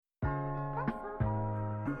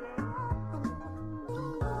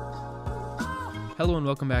Hello and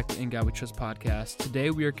welcome back to In God We Trust podcast.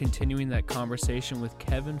 Today we are continuing that conversation with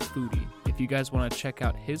Kevin Foody. If you guys want to check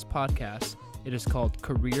out his podcast, it is called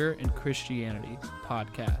Career and Christianity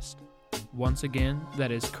Podcast. Once again,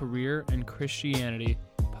 that is Career and Christianity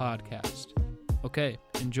Podcast. Okay,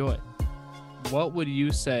 enjoy. What would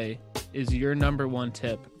you say is your number one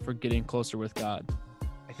tip for getting closer with God?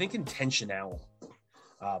 I think intentionality.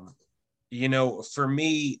 For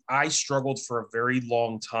me, I struggled for a very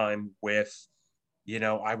long time with,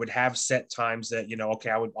 I would have set times that,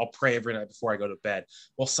 I'll pray every night before I go to bed.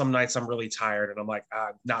 Well, some nights I'm really tired and I'm like,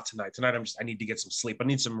 not tonight. Tonight I need to get some sleep. I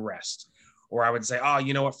need some rest. Or I would say,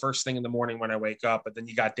 first thing in the morning when I wake up. But then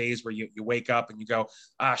you got days where you wake up and you go,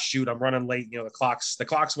 shoot, I'm running late. The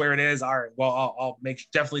clock's where it is. All right, well, I'll make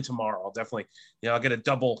definitely tomorrow. I'll definitely, I'll get a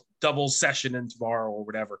double session in tomorrow or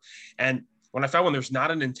whatever. And when I found when there's not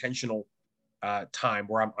an intentional time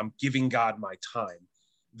where I'm giving God my time,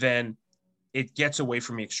 then it gets away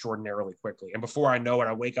from me extraordinarily quickly. And before I know it,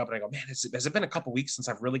 I wake up and I go, man, has it been a couple of weeks since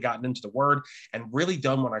I've really gotten into the word and really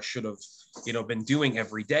done what I should have, been doing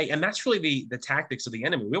every day. And that's really the tactics of the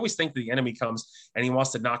enemy. We always think the enemy comes and he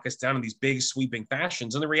wants to knock us down in these big sweeping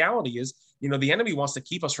fashions. And the reality is, the enemy wants to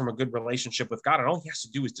keep us from a good relationship with God. And all he has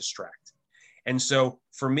to do is distract. And so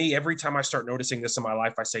for me, every time I start noticing this in my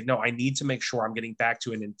life, I say, no, I need to make sure I'm getting back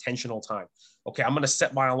to an intentional time. Okay, I'm going to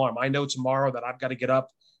set my alarm. I know tomorrow that I've got to get up.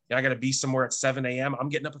 I got to be somewhere at 7 a.m. I'm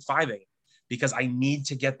getting up at 5 a.m. because I need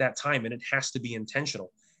to get that time, and it has to be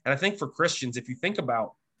intentional. And I think for Christians, if you think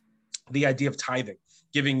about the idea of tithing,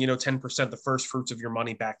 giving, 10% the first fruits of your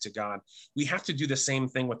money back to God, we have to do the same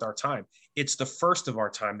thing with our time. It's the first of our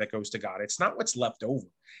time that goes to God. It's not what's left over.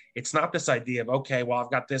 It's not this idea of, okay, well,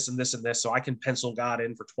 I've got this and this and this, so I can pencil God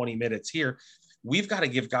in for 20 minutes here. We've got to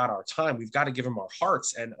give God our time. We've got to give him our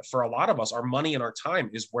hearts. And for a lot of us, our money and our time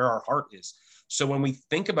is where our heart is. So when we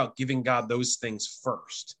think about giving God those things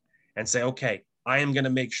first and say, okay, I am going to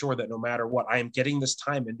make sure that no matter what, I am getting this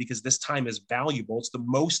time in because this time is valuable. It's the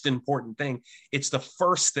most important thing. It's the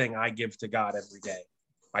first thing I give to God every day,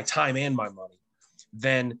 my time and my money.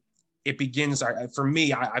 Then it begins, for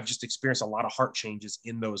me, I've just experienced a lot of heart changes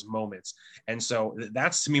in those moments. And so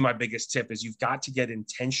that's, to me, my biggest tip is you've got to get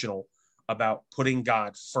intentional about putting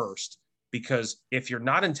God first. Because if you're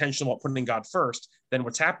not intentional about putting God first, then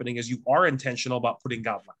what's happening is you are intentional about putting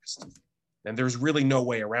God last. And there's really no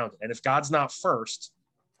way around it. And if God's not first,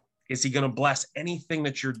 is he going to bless anything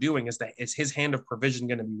that you're doing? Is his hand of provision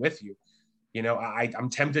going to be with you? I'm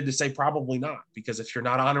tempted to say probably not, because if you're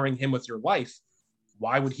not honoring him with your life,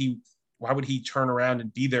 why would he turn around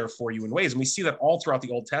and be there for you in ways? And we see that all throughout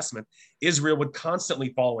the Old Testament. Israel would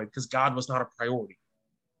constantly fall away because God was not a priority.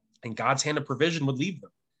 And God's hand of provision would leave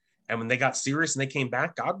them. And when they got serious and they came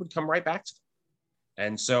back, God would come right back to them.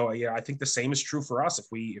 And so, I think the same is true for us. If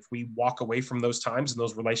we walk away from those times and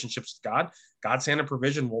those relationships with God, God's hand of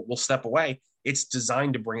provision will step away. It's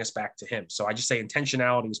designed to bring us back to him. So I just say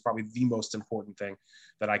intentionality is probably the most important thing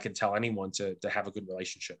that I could tell anyone to have a good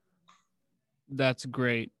relationship. That's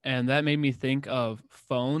great. And that made me think of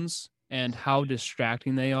phones and how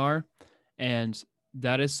distracting they are. And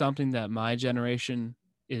that is something that my generation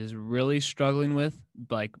is really struggling with,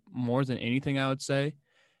 like more than anything, I would say.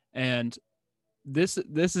 And this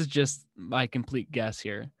is just my complete guess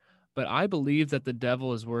here, but I believe that the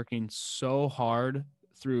devil is working so hard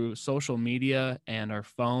through social media and our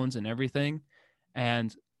phones and everything.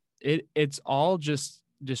 And it's all just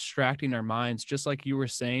distracting our minds. Just like you were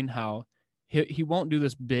saying, how he won't do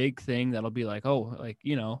this big thing that'll be like,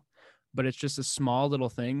 but it's just the small little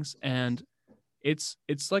things. And it's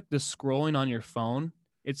like the scrolling on your phone.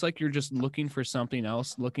 It's like you're just looking for something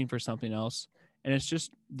else, and it's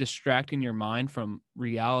just distracting your mind from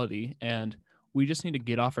reality. And we just need to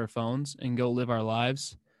get off our phones and go live our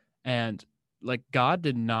lives. And like, God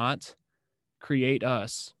did not create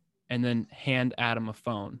us and then hand Adam a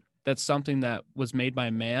phone. That's something that was made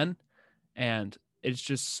by man, and it's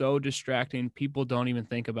just so distracting. People don't even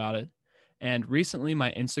think about it. And recently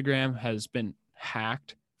my Instagram has been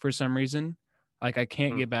hacked for some reason. Like, I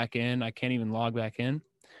can't get back in. I can't even log back in.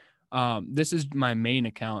 This is my main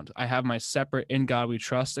account. I have my separate In God We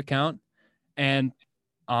Trust account. And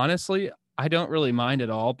honestly, I don't really mind at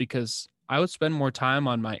all, because I would spend more time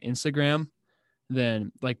on my Instagram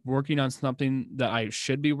than like working on something that I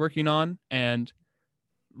should be working on. And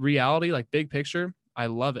reality, like big picture, I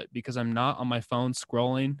love it because I'm not on my phone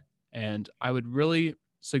scrolling. And I would really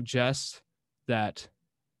suggest that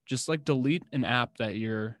just like delete an app that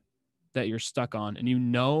you're stuck on and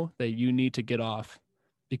that you need to get off,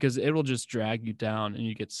 because it will just drag you down and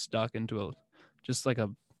you get stuck into just like a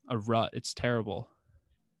rut. It's terrible.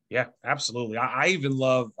 Yeah, absolutely. I even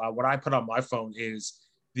love what I put on my phone is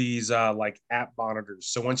these like app monitors.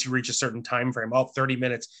 So once you reach a certain time frame, 30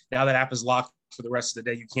 minutes, now that app is locked for the rest of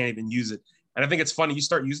the day. You can't even use it. And I think it's funny. You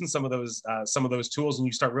start using some of those tools and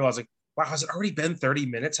you start realizing, wow, has it already been 30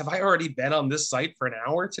 minutes? Have I already been on this site for an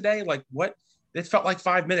hour today? Like what? It felt like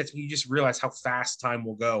 5 minutes. You just realize how fast time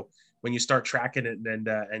will go when you start tracking it,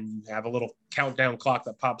 and you have a little countdown clock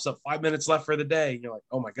that pops up, 5 minutes left for the day. And you're like,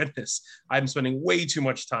 oh my goodness, I'm spending way too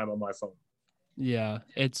much time on my phone. Yeah,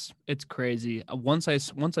 it's crazy. Once I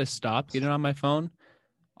stopped getting on my phone,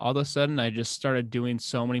 all of a sudden I just started doing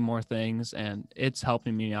so many more things, and it's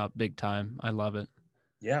helping me out big time. I love it.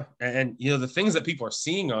 Yeah, and you know the things that people are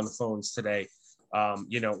seeing on phones today,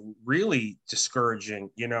 really discouraging.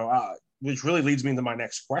 Which really leads me to my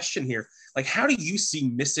next question here. Like, how do you see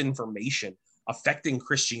misinformation affecting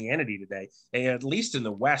Christianity today? And at least in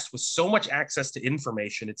the West, with so much access to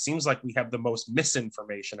information, it seems like we have the most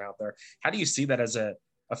misinformation out there. How do you see that as a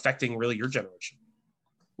affecting really your generation?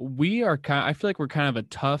 I feel like we're kind of a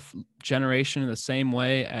tough generation in the same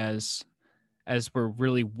way as we're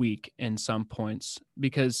really weak in some points,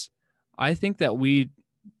 because I think that we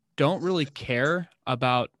don't really care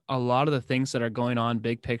about a lot of the things that are going on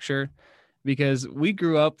big picture, because we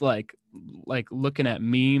grew up like looking at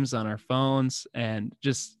memes on our phones and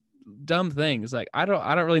just dumb things. Like I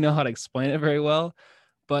don't really know how to explain it very well,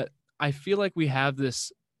 but I feel like we have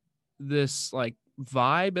this like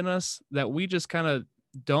vibe in us that we just kind of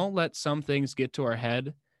don't let some things get to our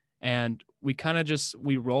head, and we kind of just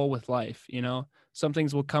we roll with life, you know. Some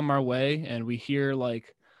things will come our way and we hear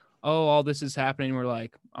like, oh, all this is happening, we're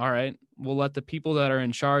like, all right, we'll let the people that are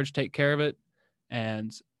in charge take care of it,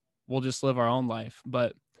 and we'll just live our own life.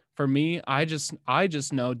 But for me, I just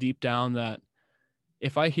know deep down that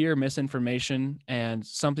if I hear misinformation and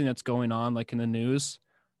something that's going on like in the news,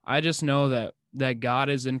 I just know that God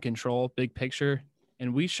is in control, big picture,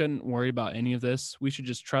 and we shouldn't worry about any of this. We should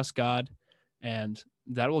just trust God, and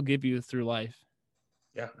that will give you through life.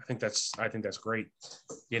 Yeah, I think that's great.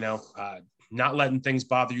 You know, not letting things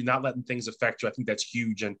bother you, not letting things affect you. I think that's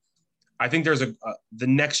huge, and I think there's the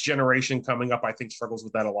next generation coming up. I think struggles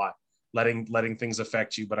with that a lot, letting things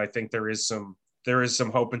affect you. But I think there is some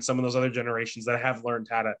hope in some of those other generations that have learned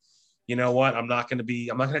how to, you know what, I'm not going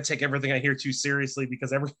to take everything I hear too seriously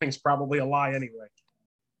because everything's probably a lie anyway.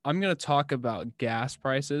 I'm going to talk about gas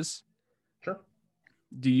prices. Sure.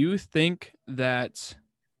 Do you think that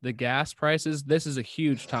the gas prices, this is a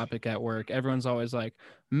huge topic at work. Everyone's always like,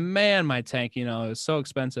 man, my tank, is so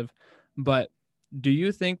expensive. But do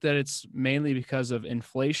you think that it's mainly because of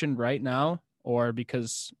inflation right now, or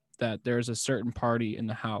because that there's a certain party in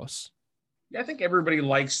the house? Yeah, I think everybody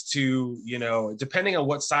likes to, depending on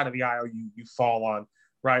what side of the aisle you fall on,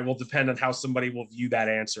 right, will depend on how somebody will view that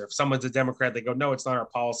answer. If someone's a Democrat, they go, no, it's not our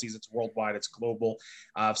policies, it's worldwide, it's global.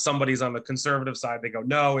 If somebody's on the conservative side, they go,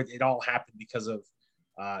 no, it all happened because of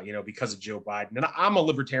Joe Biden. And I'm a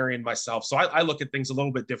libertarian myself, so I look at things a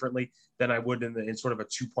little bit differently than I would in sort of a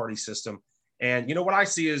two-party system. And what I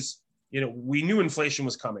see is, we knew inflation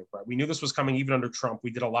was coming, right? We knew this was coming even under Trump.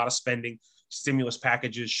 We did a lot of spending, stimulus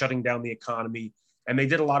packages, shutting down the economy, and they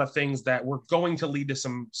did a lot of things that were going to lead to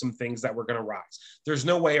some things that were going to rise. There's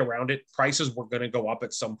no way around it. Prices were going to go up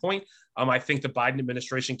at some point. I think the Biden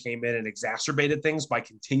administration came in and exacerbated things by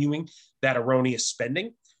continuing that erroneous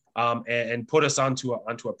spending. And put us onto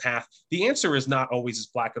a path. The answer is not always as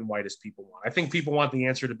black and white as people want. I think people want the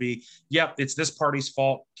answer to be, yep, it's this party's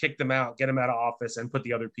fault, kick them out, get them out of office, and put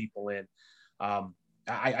the other people in.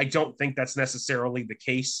 I don't think that's necessarily the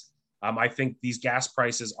case. I think these gas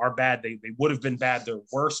prices are bad. They would have been bad. They're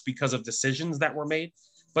worse because of decisions that were made.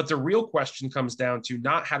 But the real question comes down to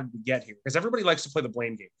not how did we get here? Because everybody likes to play the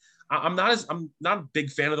blame game. I'm not a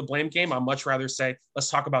big fan of the blame game. I'd much rather say, let's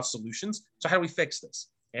talk about solutions. So how do we fix this?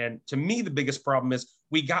 And to me, the biggest problem is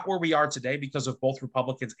we got where we are today because of both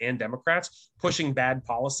Republicans and Democrats pushing bad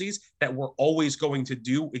policies that were always going to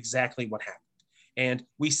do exactly what happened. And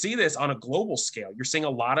we see this on a global scale. You're seeing a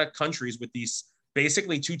lot of countries with these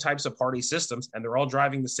basically two types of party systems, and they're all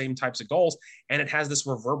driving the same types of goals. And it has this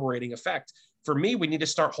reverberating effect. For me, we need to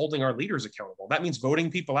start holding our leaders accountable. That means voting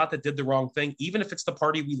people out that did the wrong thing, even if it's the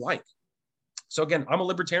party we like. So again, I'm a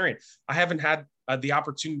libertarian. I haven't had the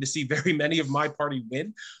opportunity to see very many of my party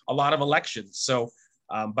win a lot of elections. So,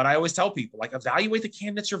 but I always tell people, like, evaluate the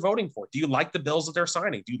candidates you're voting for. Do you like the bills that they're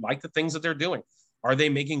signing? Do you like the things that they're doing? Are they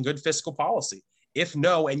making good fiscal policy? If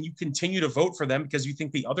no, and you continue to vote for them because you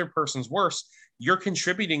think the other person's worse, you're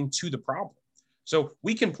contributing to the problem. So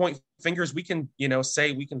we can point fingers, we can,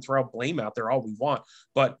 say we can throw blame out there all we want.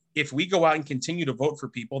 But if we go out and continue to vote for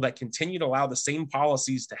people that continue to allow the same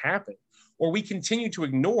policies to happen, or we continue to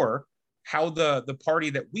ignore how the party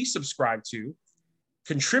that we subscribe to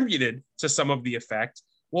contributed to some of the effect,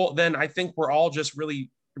 well, then I think we're all just really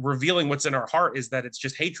revealing what's in our heart is that it's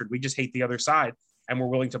just hatred. We just hate the other side and we're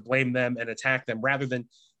willing to blame them and attack them rather than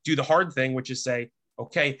do the hard thing, which is say,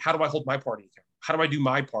 okay, how do I hold my party accountable? How do I do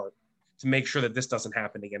my part to make sure that this doesn't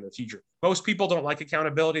happen again in the future? Most people don't like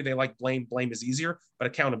accountability. They like blame. Blame is easier, but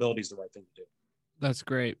accountability is the right thing to do. That's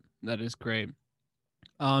great. That is great.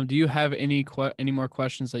 Do you have any more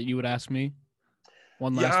questions that you would ask me?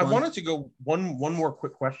 One Yeah, last I one. wanted to go one more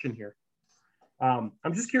quick question here. I'm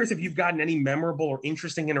just curious if you've gotten any memorable or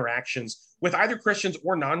interesting interactions with either Christians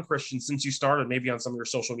or non-Christians since you started, maybe on some of your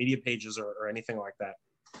social media pages or anything like that.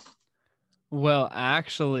 Well,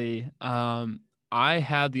 actually, I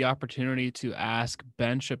had the opportunity to ask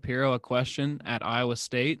Ben Shapiro a question at Iowa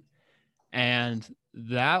State, and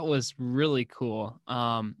that was really cool.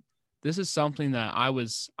 This is something that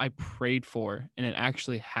I prayed for, and it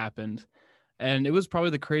actually happened. And it was probably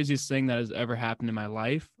the craziest thing that has ever happened in my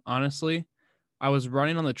life, honestly. I was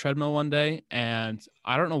running on the treadmill one day, and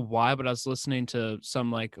I don't know why, but I was listening to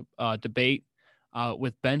some debate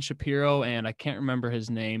with Ben Shapiro, and I can't remember his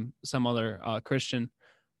name, some other Christian.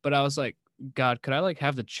 But I was like, God, could I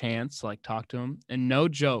have the chance to talk to him? And no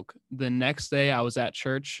joke, the next day I was at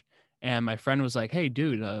church, and my friend was like, "Hey,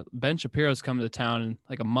 dude, Ben Shapiro's coming to town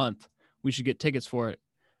in a month. We should get tickets for it."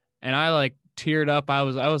 And I teared up. I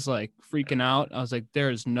was freaking out. I was like, "There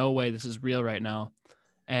is no way this is real right now."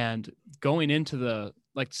 And going into the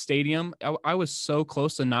stadium, I was so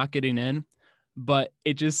close to not getting in, but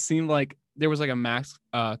it just seemed like there was a max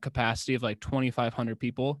capacity of 2,500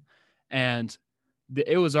 people, and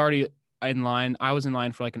it was already in line. I was in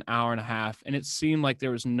line for an hour and a half, and it seemed like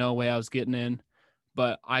there was no way I was getting in.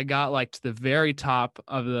 But I got to the very top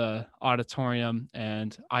of the auditorium,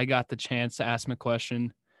 and I got the chance to ask him a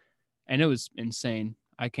question, and it was insane.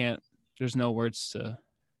 There's no words to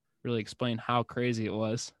really explain how crazy it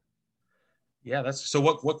was. Yeah, that's so.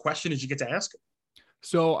 What question did you get to ask him?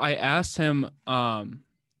 So I asked him,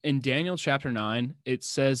 in Daniel chapter 9, it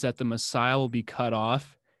says that the Messiah will be cut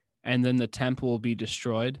off and then the temple will be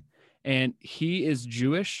destroyed. And he is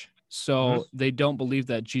Jewish, so they don't believe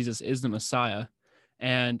that Jesus is the Messiah.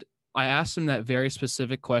 And I asked him that very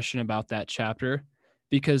specific question about that chapter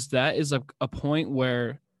because that is a point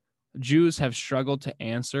where Jews have struggled to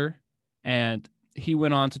answer. And he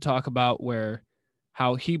went on to talk about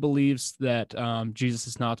how he believes that Jesus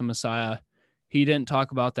is not the Messiah. He didn't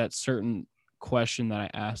talk about that certain question that I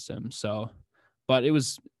asked him. So, but it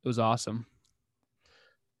was awesome.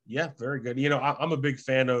 Yeah, very good. I'm a big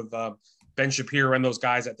fan of Ben Shapiro and those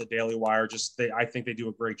guys at the Daily Wire. I think they do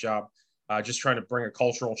a great job, just trying to bring a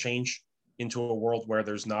cultural change into a world where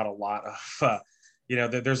there's not a lot of,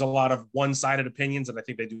 there's a lot of one-sided opinions, and I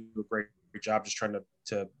think they do a great job just trying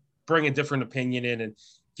to bring a different opinion in and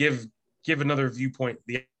give another viewpoint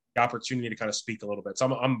the opportunity to kind of speak a little bit.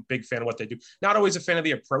 So I'm a big fan of what they do. Not always a fan of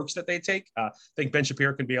the approach that they take. I think Ben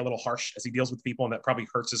Shapiro can be a little harsh as he deals with people, and that probably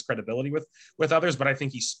hurts his credibility with others. But I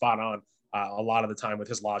think he's spot on a lot of the time with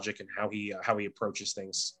his logic and how he approaches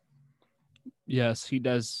things. Yes, he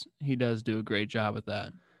does. He does do a great job with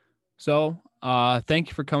that. So, thank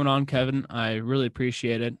you for coming on, Kevin. I really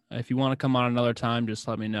appreciate it. If you want to come on another time, just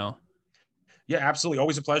let me know. Yeah, absolutely.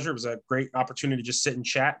 Always a pleasure. It was a great opportunity to just sit and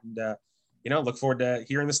chat, and look forward to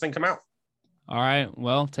hearing this thing come out. All right.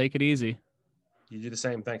 Well, take it easy. You do the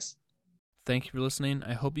same. Thanks. Thank you for listening.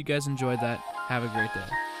 I hope you guys enjoyed that. Have a great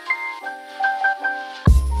day.